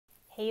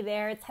Hey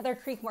there, it's Heather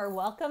Creekmore.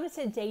 Welcome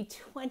to day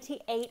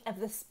 28 of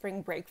the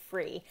Spring Break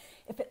Free.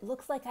 If it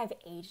looks like I've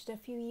aged a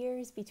few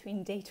years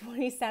between day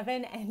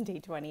 27 and day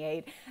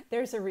 28,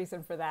 there's a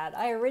reason for that.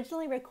 I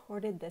originally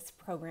recorded this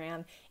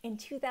program in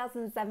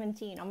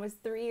 2017,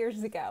 almost 3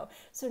 years ago.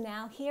 So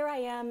now here I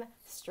am,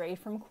 straight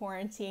from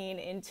quarantine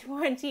in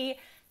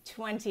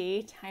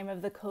 2020, time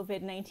of the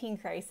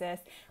COVID-19 crisis,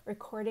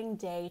 recording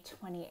day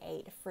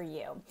 28 for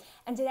you.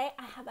 And today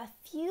I have a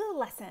few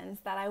lessons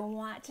that I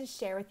want to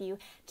share with you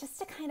just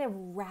to kind of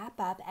wrap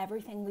up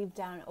everything we've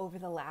done over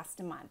the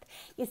last month.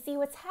 You see,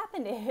 what's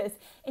happened is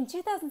in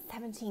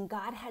 2017,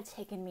 God had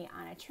taken me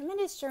on a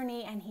tremendous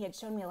journey and He had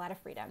shown me a lot of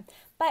freedom.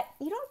 But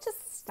you don't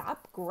just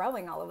stop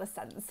growing all of a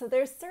sudden. So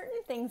there's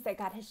certain things that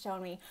God has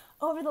shown me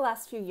over the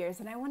last few years,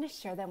 and I want to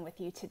share them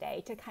with you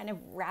today to kind of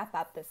wrap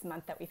up this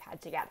month that we've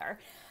had together.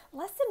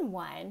 Lesson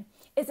 1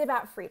 is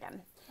about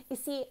freedom. You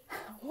see,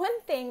 one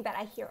thing that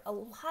I hear a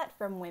lot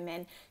from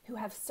women who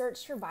have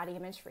searched for body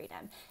image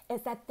freedom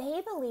is that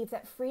they believe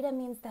that freedom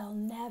means they'll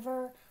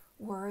never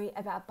worry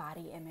about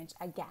body image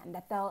again,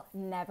 that they'll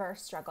never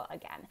struggle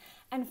again.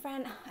 And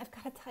friend, I've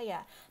got to tell you,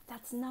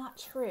 that's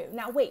not true.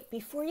 Now wait,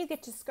 before you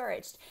get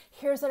discouraged,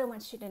 here's what I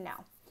want you to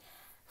know.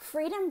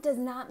 Freedom does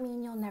not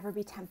mean you'll never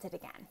be tempted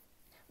again.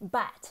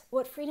 But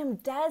what freedom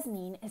does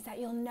mean is that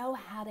you'll know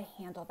how to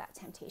handle that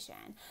temptation.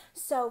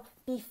 So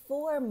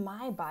before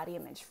my body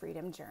image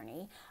freedom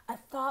journey, a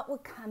thought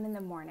would come in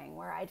the morning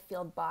where I'd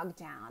feel bogged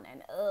down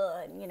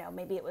and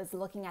maybe it was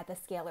looking at the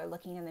scale or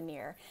looking in the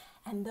mirror.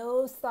 And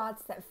those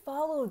thoughts that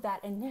followed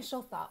that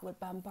initial thought would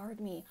bombard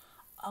me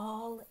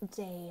all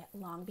day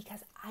long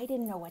because I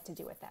didn't know what to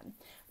do with them.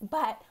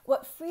 But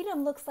what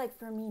freedom looks like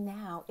for me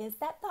now is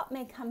that thought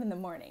may come in the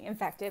morning. In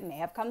fact, it may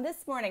have come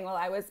this morning while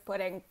I was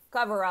putting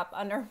cover up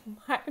under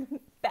my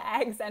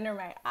bags under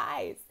my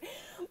eyes.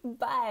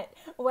 But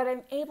what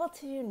I'm able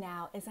to do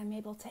now is I'm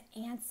able to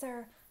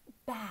answer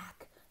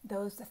back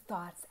those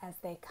thoughts as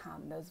they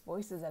come. Those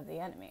voices of the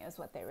enemy is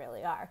what they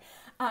really are.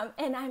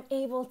 And I'm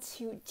able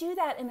to do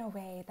that in a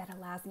way that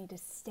allows me to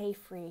stay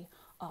free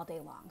all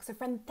day long. So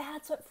friend,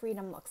 that's what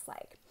freedom looks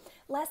like.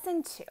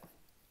 Lesson 2,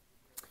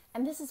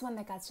 and this is one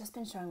that God's just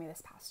been showing me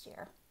this past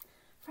year.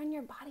 Friend,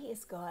 your body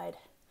is good.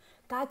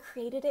 God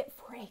created it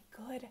for a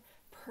good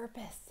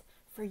purpose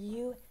for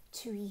you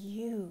to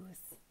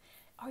use.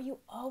 Are you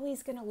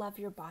always going to love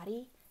your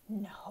body?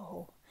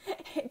 No.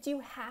 Do you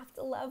have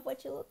to love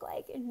what you look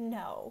like?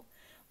 No.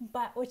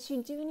 But what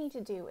you do need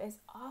to do is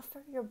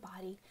offer your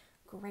body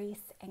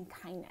grace and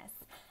kindness.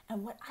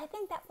 And what I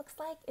think that looks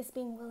like is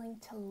being willing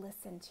to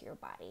listen to your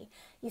body.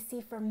 You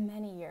see, for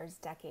many years,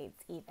 decades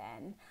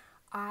even,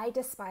 I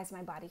despised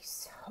my body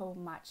so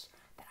much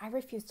that I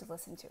refused to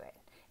listen to it.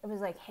 It was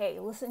like, hey,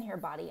 listen here,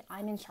 body,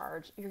 I'm in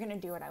charge. You're going to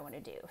do what I want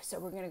to do. So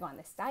we're going to go on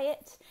this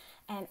diet,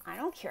 and I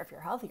don't care if you're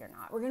healthy or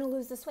not. We're going to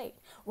lose this weight.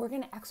 We're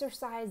going to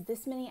exercise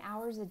this many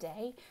hours a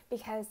day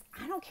because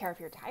I don't care if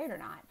you're tired or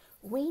not.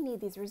 We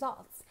need these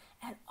results.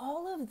 And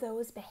all of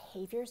those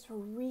behaviors were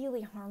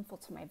really harmful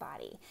to my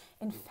body.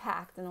 In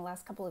fact, in the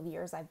last couple of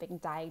years, I've been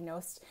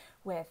diagnosed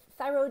with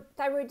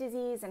thyroid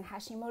disease and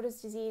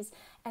Hashimoto's disease.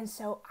 And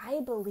so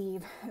I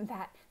believe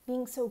that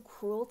being so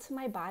cruel to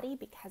my body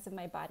because of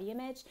my body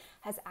image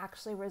has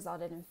actually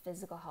resulted in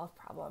physical health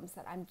problems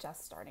that I'm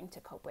just starting to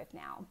cope with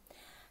now.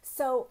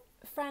 So,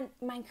 friend,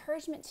 my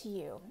encouragement to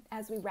you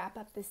as we wrap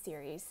up this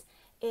series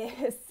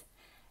is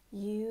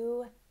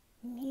you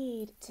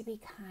need to be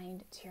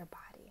kind to your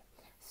body.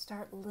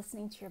 Start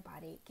listening to your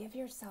body. Give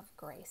yourself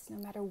grace no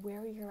matter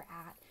where you're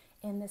at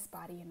in this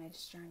body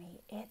image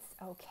journey. It's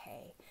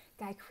okay.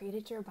 God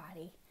created your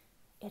body.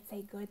 It's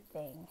a good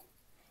thing.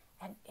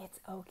 And it's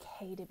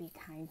okay to be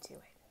kind to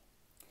it.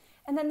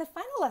 And then the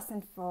final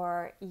lesson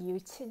for you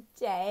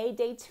today,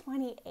 day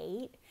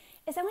 28,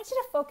 is I want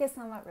you to focus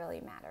on what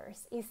really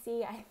matters. You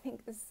see, I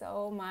think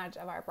so much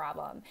of our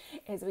problem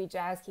is we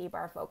just keep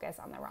our focus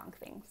on the wrong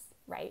things,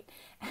 right?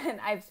 And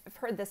I've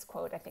heard this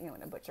quote, I think I'm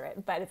going to butcher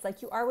it, but it's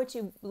like you are what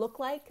you look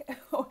like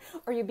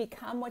or you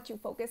become what you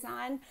focus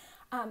on.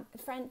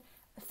 Friend,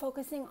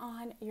 focusing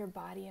on your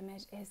body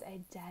image is a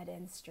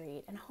dead-end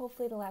street, and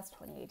hopefully the last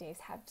 28 days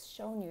have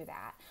shown you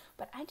that.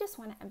 But I just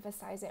want to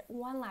emphasize it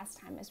one last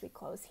time as we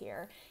close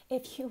here.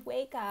 If you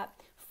wake up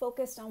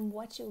focused on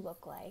what you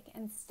look like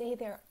and stay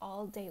there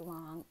all day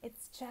long,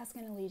 it's just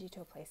going to lead you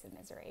to a place of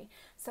misery.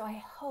 So I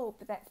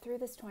hope that through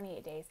this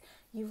 28 days,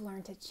 you've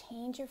learned to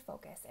change your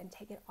focus and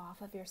take it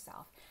off of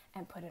yourself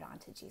and put it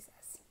onto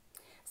Jesus.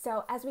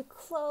 So as we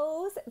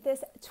close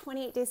this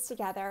 28 days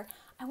together,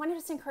 I want to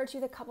just encourage you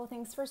with a couple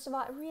things. First of all,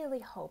 I really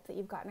hope that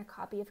you've gotten a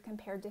copy of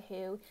Compared to Who.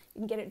 You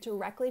can get it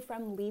directly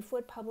from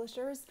Leafwood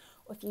Publishers.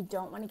 Or if you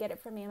don't want to get it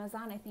from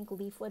Amazon, I think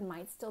Leafwood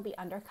might still be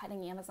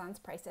undercutting Amazon's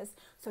prices.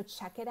 So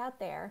check it out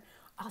there.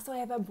 Also, I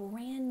have a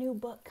brand new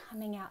book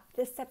coming out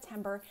this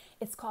September.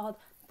 It's called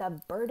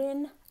The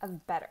Burden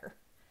of Better: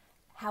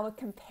 How a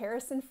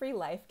Comparison-Free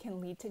Life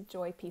Can Lead to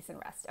Joy, Peace, and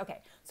Rest.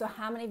 Okay, so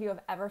how many of you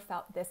have ever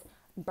felt this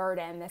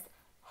burden, this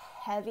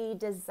heavy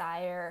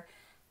desire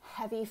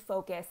heavy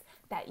focus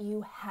that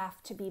you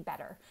have to be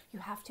better. You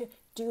have to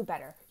do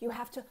better. You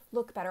have to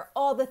look better,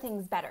 all the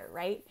things better,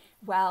 right?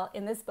 Well,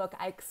 in this book,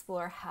 I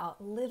explore how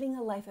living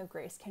a life of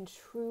grace can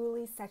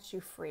truly set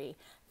you free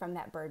from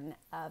that burden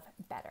of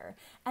better.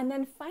 And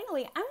then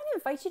finally, I'm going to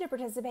invite you to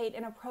participate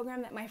in a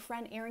program that my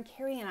friend Erin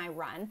Carey and I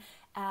run.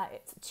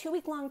 It's a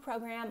 2-week-long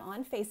program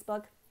on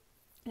Facebook,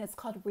 and it's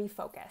called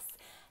Refocus.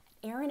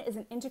 Erin is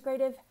an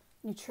integrative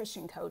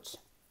nutrition coach.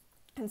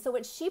 And so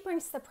what she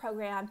brings to the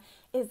program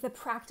is the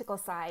practical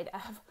side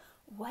of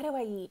what do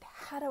I eat?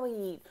 How do I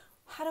eat?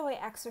 How do I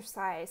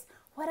exercise?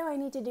 What do I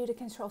need to do to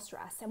control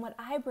stress? And what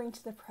I bring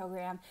to the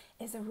program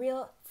is a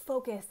real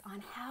focus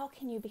on how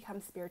can you become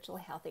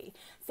spiritually healthy.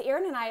 So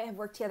Erin and I have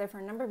worked together for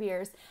a number of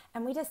years,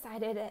 and we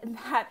decided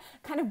that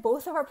kind of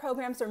both of our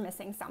programs were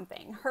missing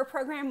something. Her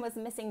program was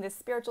missing the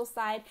spiritual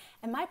side,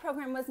 and my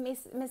program was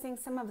missing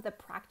some of the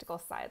practical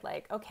side.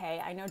 Like,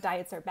 okay, I know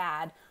diets are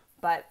bad,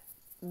 but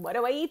what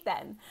do I eat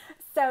then?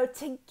 So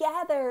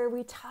together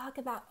we talk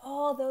about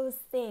all those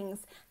things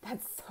that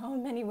so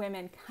many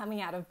women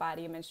coming out of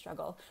body image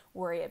struggle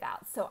worry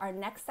about. So our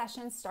next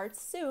session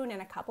starts soon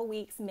in a couple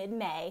weeks,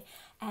 mid-May.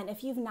 And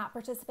if you've not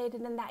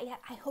participated in that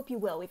yet, I hope you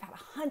will. We've had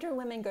 100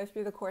 women go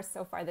through the course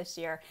so far this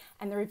year,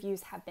 and the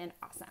reviews have been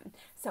awesome.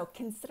 So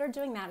consider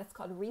doing that. It's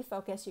called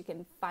Refocus. You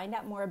can find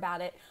out more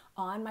about it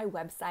on my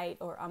website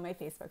or on my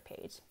Facebook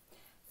page.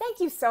 Thank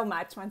you so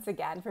much once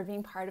again for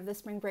being part of the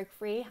Spring Break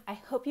Free. I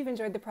hope you've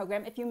enjoyed the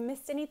program. If you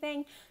missed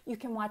anything, you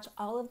can watch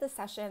all of the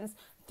sessions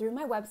through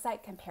my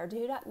website,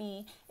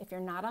 comparedtowho.me, if you're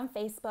not on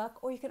Facebook,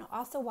 or you can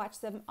also watch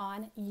them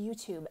on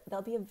YouTube.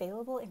 They'll be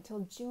available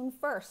until June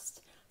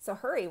 1st. So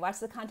hurry, watch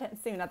the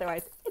content soon,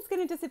 otherwise it's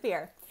going to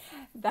disappear.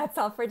 That's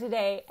all for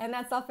today, and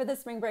that's all for the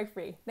Spring Break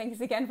Free. Thanks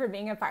again for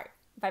being a part.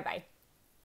 Bye-bye.